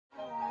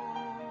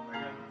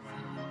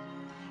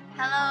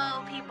Hello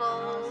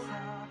people,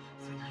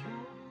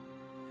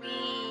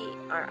 we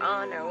are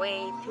on our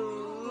way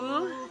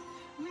to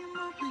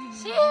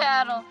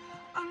Seattle,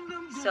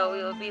 so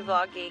we will be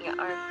vlogging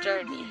our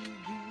journey.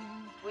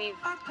 We've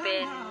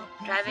been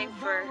driving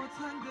for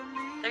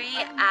 3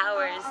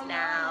 hours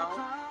now,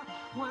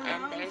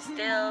 and there's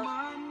still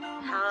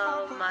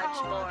how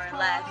much more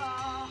left?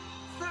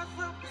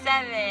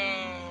 7.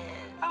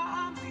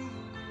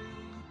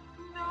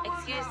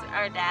 Excuse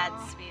our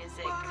dad's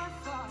music.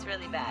 It's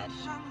really bad.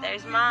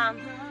 There's Mom.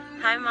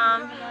 Hi,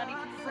 Mom.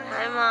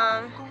 Hi,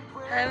 Mom.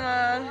 Hi,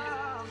 Mom.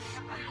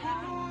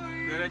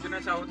 Diretso na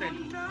sa hotel.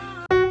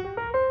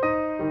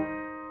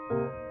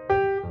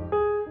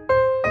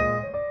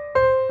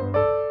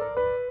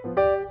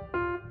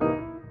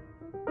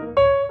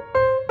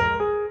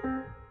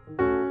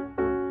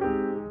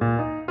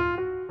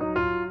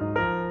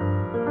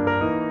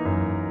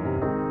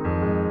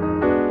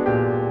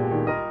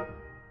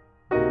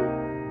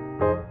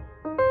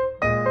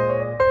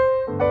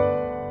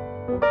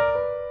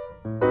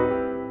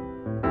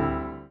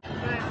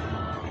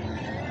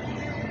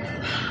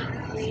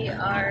 We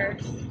are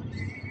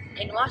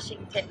in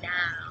Washington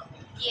now.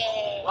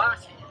 Yay!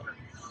 Washington.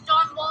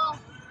 John Wall.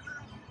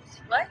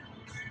 What?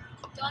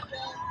 John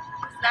Wall.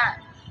 What's that?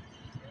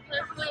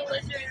 The blue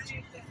lizard.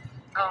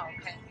 Oh,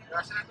 okay.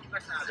 Nasa na itong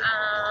kasada?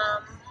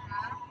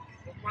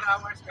 4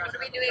 hours ka. What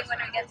are we doing when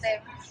we get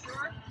there?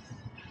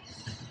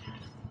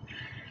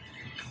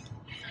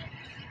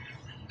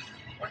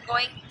 We're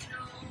going to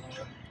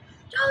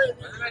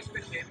Jollibee. Ano na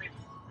specific?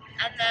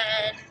 And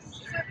then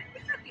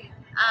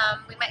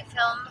we might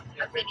film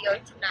a video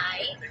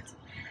tonight.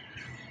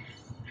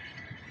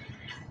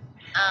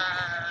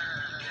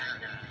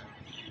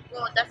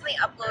 We'll definitely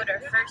upload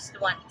our first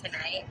one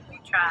tonight.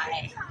 We'll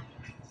try.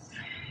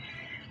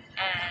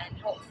 And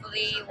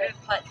hopefully we'll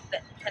put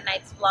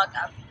tonight's vlog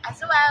up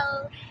as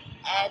well.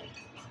 And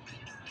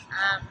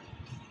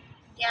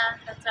yeah,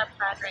 that's our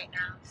plan right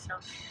now. So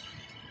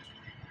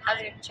how's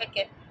your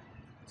chicken?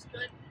 It's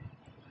good.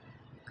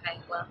 Okay,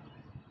 well,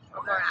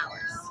 4 more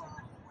hours.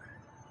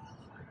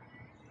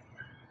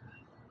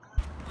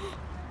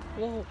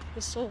 Whoa,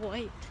 it's so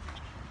white.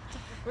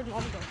 Where'd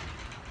Mom go?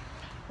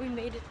 We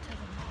made it to them.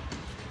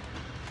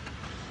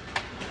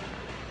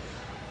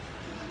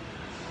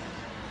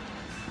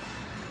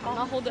 I'm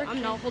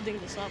not holding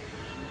this up.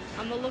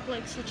 I'm gonna look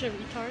like such a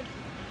retard.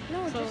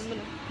 No, so I'm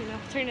gonna,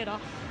 turn it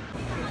off.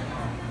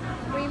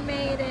 We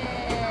made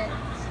it!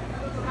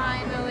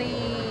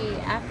 Finally!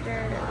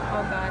 After,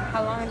 oh god,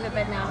 how long has it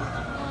been now?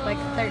 Like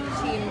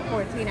 13,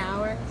 14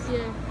 hours?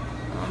 Yeah.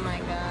 Oh my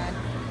god.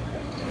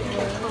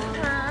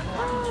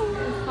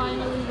 We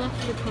finally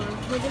left the car.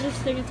 Look at this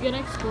thing, it's gonna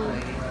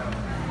explode.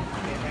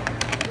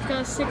 It's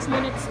got 6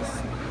 minutes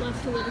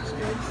left till it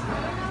explodes.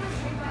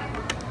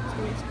 It's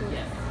gonna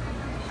explode.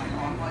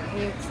 Are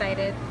you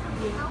excited?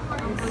 Yeah.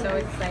 I'm so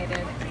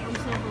excited. I'm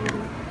so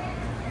hungry.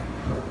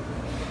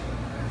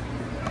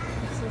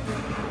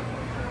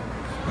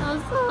 I'm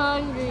so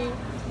hungry.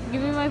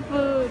 Give me my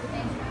food.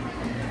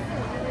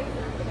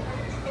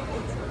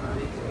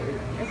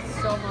 It's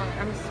so hot.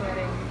 I'm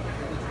sweating.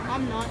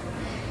 I'm not.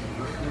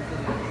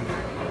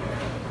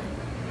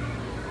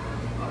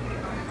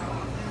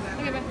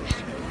 Okay, bye.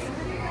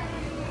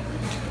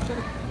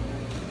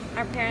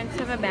 Our parents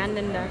have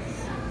abandoned us.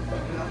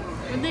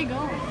 Where'd they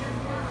go?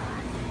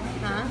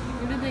 Huh?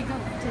 Where did they go?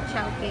 To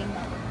Chowking.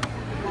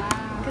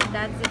 Wow. Because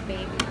Dad's a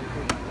baby.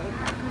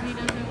 Because he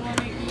doesn't want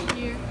to eat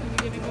here.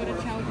 Because he's going to go to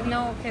Chowking.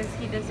 No, because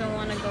he doesn't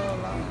want to go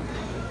alone.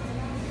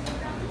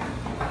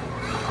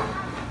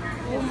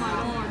 Oh my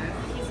god.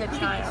 He's a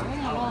child. Oh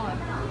my god.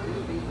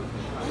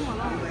 Oh my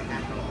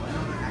god.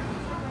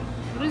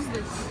 What is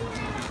this?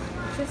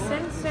 It's a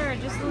sensor.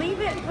 Just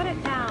leave it. Put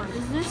it down.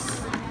 Is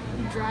this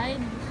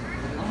dried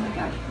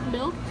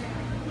milk?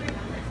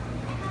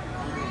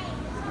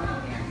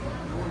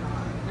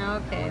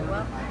 Okay,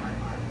 well.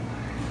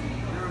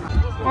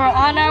 We're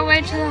on our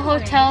way to the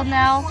hotel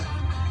now,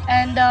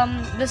 and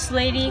this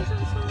lady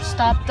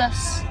stopped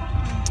us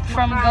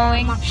from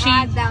going.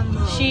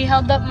 She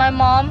held up my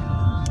mom,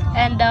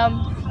 and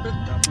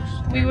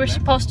we were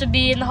supposed to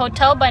be in the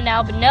hotel by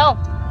now, but no.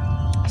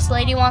 This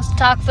lady wants to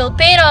talk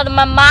Filipino to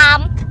my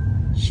mom.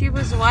 She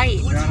was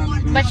white.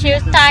 But she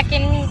was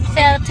talking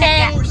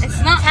Philippine. It's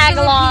not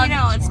Tagalog.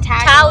 Filipino, it's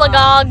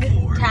Tagalog.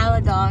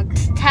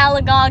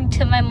 Tagalog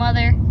to my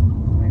mother.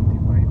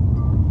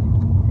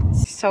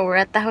 So we're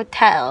at the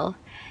hotel.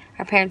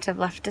 Our parents have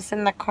left us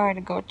in the car to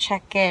go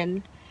check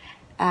in.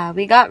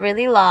 We got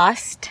really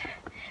lost.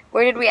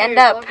 Where did we end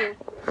up?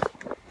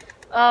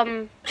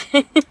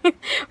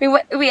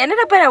 We ended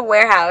up at a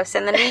warehouse,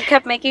 and then we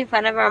kept making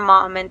fun of our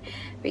mom, and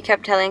we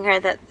kept telling her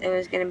that it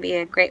was going to be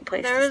a great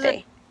place to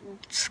stay.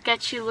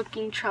 Sketchy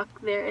looking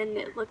truck there, and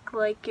it looked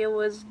like it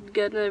was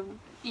gonna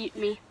eat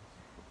me.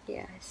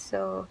 Yeah,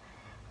 so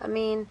I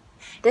mean,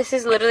 this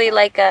is literally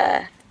like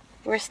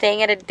we're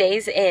staying at a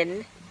Days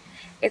Inn.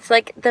 It's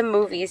like the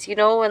movies, you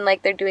know, when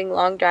like they're doing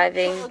long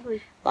driving.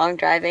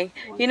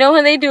 You know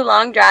when they do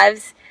long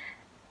drives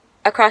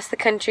across the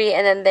country,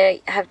 and then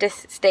they have to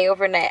stay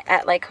overnight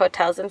at like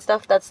hotels and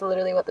stuff. That's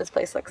literally what this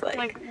place looks like.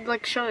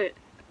 Like show it.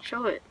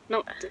 Show it.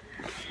 No.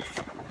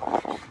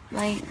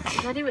 Like,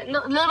 Not even.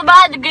 No, little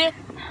bad again.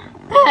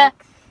 I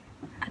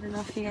don't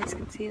know if you guys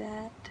can see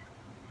that.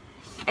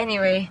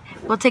 Anyway,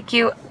 we'll take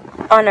you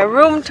on a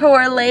room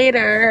tour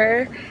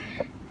later.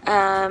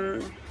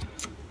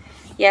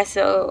 Yeah,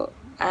 so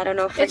I don't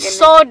know if It's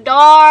so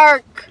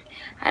dark.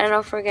 I don't know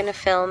if we're gonna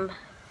film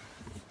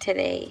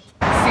today.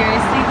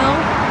 Seriously though,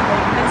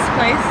 this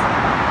place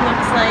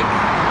looks like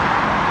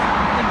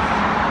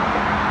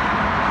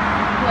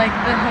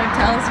the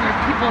hotels where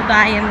people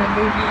die in the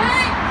movies.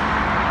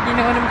 You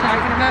know what I'm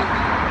talking about?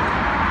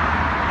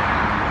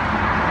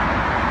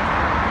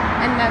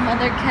 And my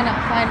mother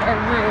cannot find a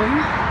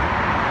room,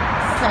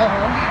 so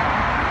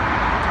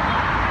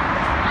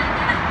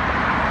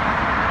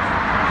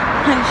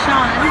and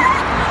Shaun.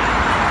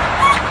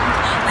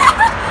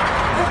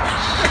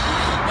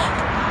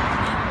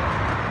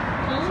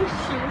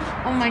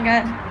 Oh my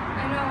god.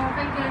 Ano,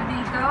 okay ka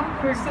dito?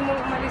 Gusto mong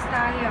umalis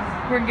tayo?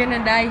 We're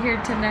gonna die here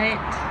tonight.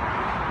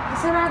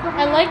 Sarado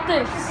I like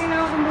this. Kasi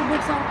na ako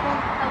bubuksan ko.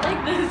 I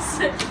like this.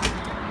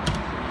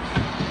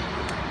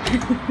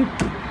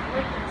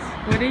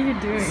 What are you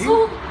doing?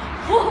 So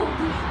cold,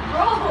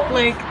 bro.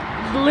 Like,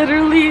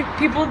 literally,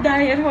 people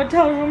die in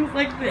hotel rooms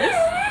like this.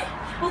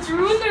 Let's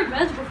ruin their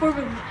beds before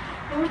we're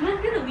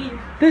not gonna leave.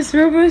 This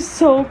room is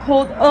so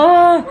cold.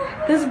 Oh,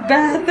 this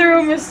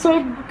bathroom is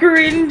so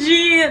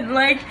cringy and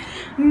like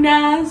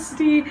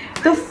nasty.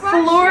 The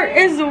floor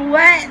is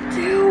wet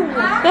too.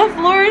 The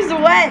floor is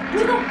wet.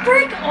 Who the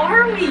frick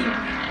are we?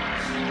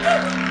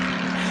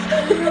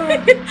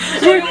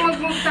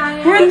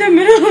 We're in the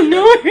middle of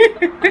nowhere.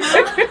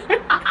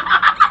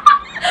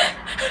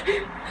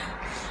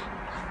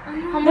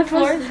 The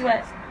floor is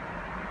wet.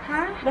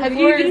 The Have you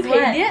floor even is paid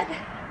wet. yet?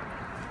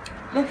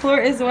 The floor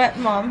is wet,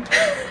 Mom.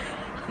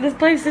 This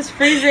place is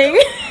freezing.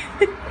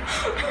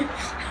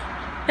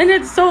 And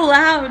it's so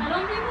loud. I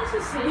don't think this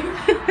is safe.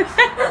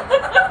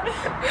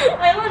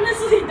 I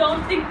honestly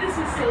don't think this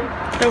is safe.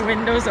 The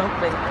window's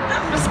open.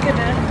 I'm just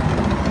gonna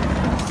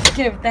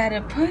give that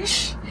a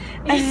push.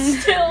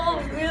 It's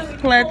still really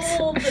Let's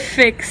cold.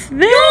 fix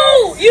this.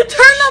 No! You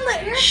turned on the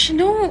air. Shh,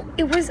 no,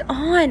 it was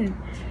on.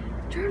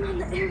 Turn on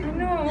the air.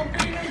 Ano,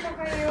 okay lang pa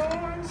kayo?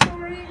 I'm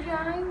sorry,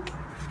 guys.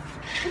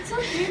 It's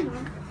okay,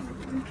 Mom.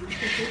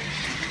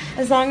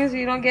 As long as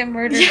we don't get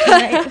murdered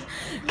tonight.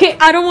 Okay,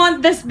 I don't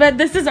want this bed.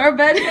 This is our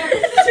bed.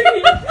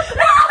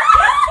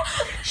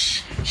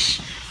 Shh,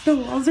 shh. The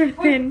walls are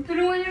thin.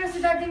 Tulungan niyo na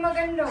si Daddy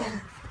magano.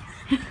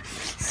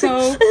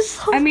 So,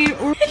 I mean,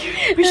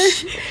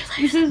 this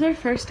is our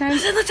first time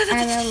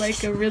at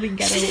like a really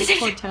ghetto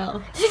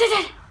hotel.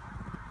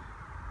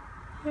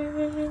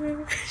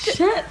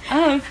 Shut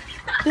up.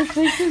 This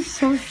place is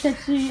so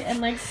sketchy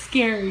and like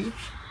scary.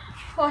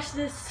 Watch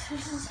this.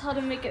 This is how to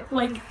make it fun.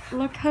 Like,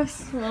 look how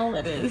small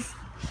it is.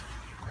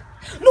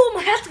 No, my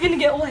hat's gonna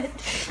get wet.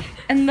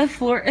 And the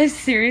floor is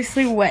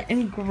seriously wet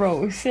and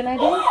gross. And I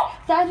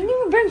didn't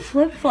even bring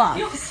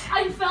flip-flops.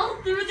 I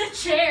fell through the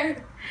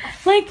chair.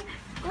 Like,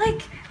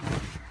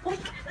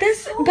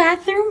 this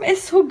bathroom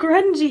is so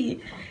grungy.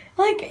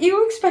 Like,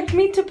 you expect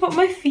me to put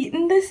my feet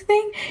in this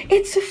thing?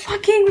 It's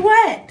fucking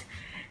wet.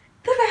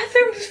 The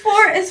bathroom's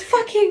floor is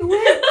fucking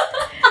wet.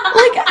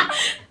 Like,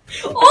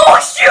 Oh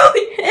shoot!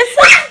 it's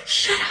like,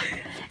 shut up.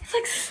 It's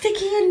like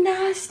sticky and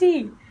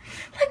nasty.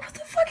 Like, what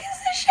the fuck is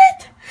this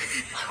shit?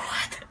 Like,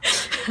 what?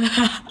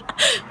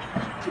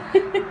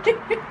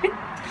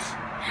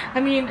 I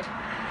mean,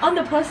 on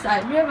the plus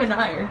side, we have an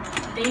iron.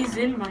 Days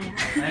in my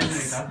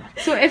ass.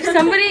 So if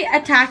somebody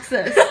attacks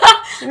us,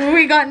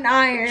 we got an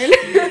iron.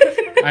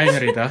 Ayun na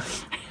rito.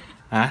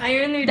 Ha?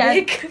 Iron their Dad,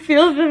 dick.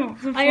 feel the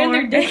floor. Iron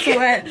their dick. It's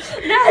wet.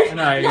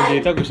 Ano, ayun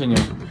dito? Gusto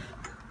nyo?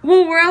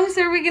 Well, where else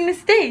are we gonna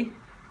stay?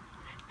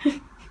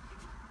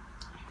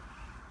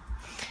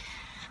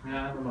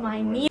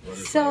 My knee.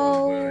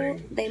 So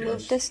they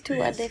moved us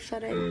to a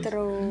different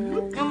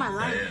room. Oh my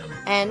life.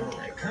 And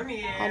how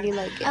do you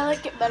like it? I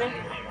like it better.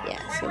 Yeah,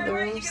 so the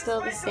room's still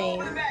the same.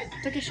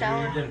 Took a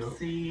shower.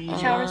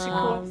 Showers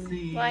are cool.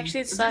 Well,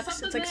 actually, it sucks.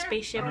 It's like a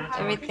spaceship.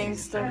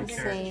 Everything's still the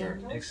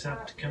same.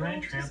 Except, can I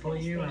trample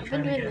you? I've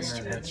been doing this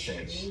too much.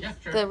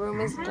 The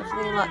room is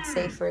definitely a lot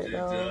safer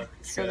though,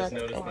 so that's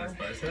good.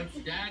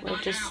 We're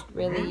just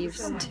really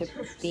used to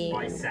being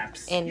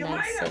in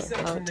nicer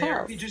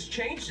hotels.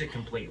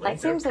 That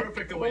seems like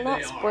we're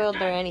not spoiled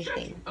or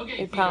anything,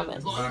 we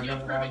promise.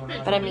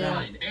 But I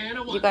mean,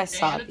 you guys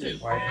saw the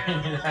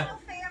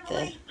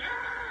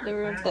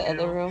room, the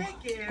other room,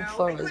 the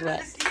floor was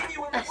wet.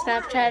 I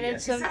Snapchatted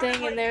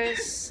something and there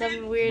was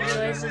some weird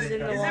noises in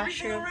the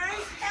washroom.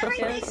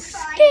 It was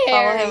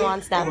Follow him scary.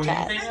 on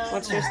Snapchat.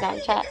 What's your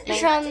Snapchat name?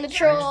 Shaun the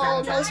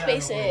Troll, no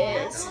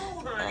spaces.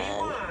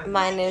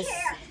 Mine is,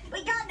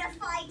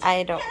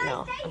 I don't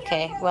know.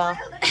 Okay, well,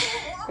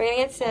 we're gonna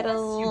get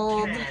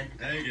settled.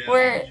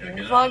 We're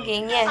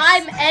vlogging, yes.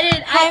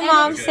 Hi,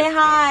 Mom, say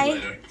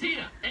hi.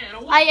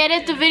 I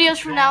edit the videos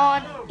from now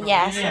on.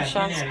 Yeah, so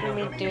Shaun's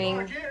gonna be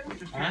doing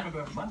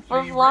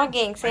We're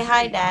vlogging. Say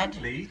hi, Dad.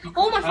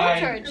 Oh, my phone Hi.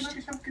 charged.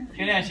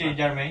 Sino yan si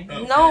Jermaine?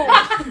 No.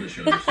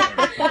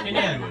 Sino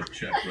yan?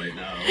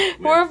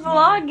 We're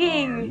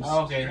vlogging.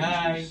 Ah, okay,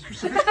 hi.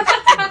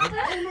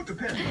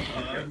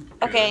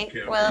 Okay,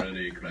 well,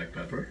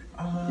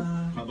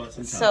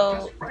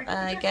 so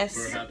I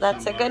guess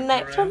that's a good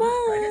night from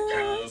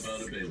us.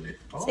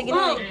 Say good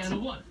night.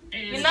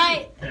 Good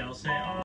night. They'll say,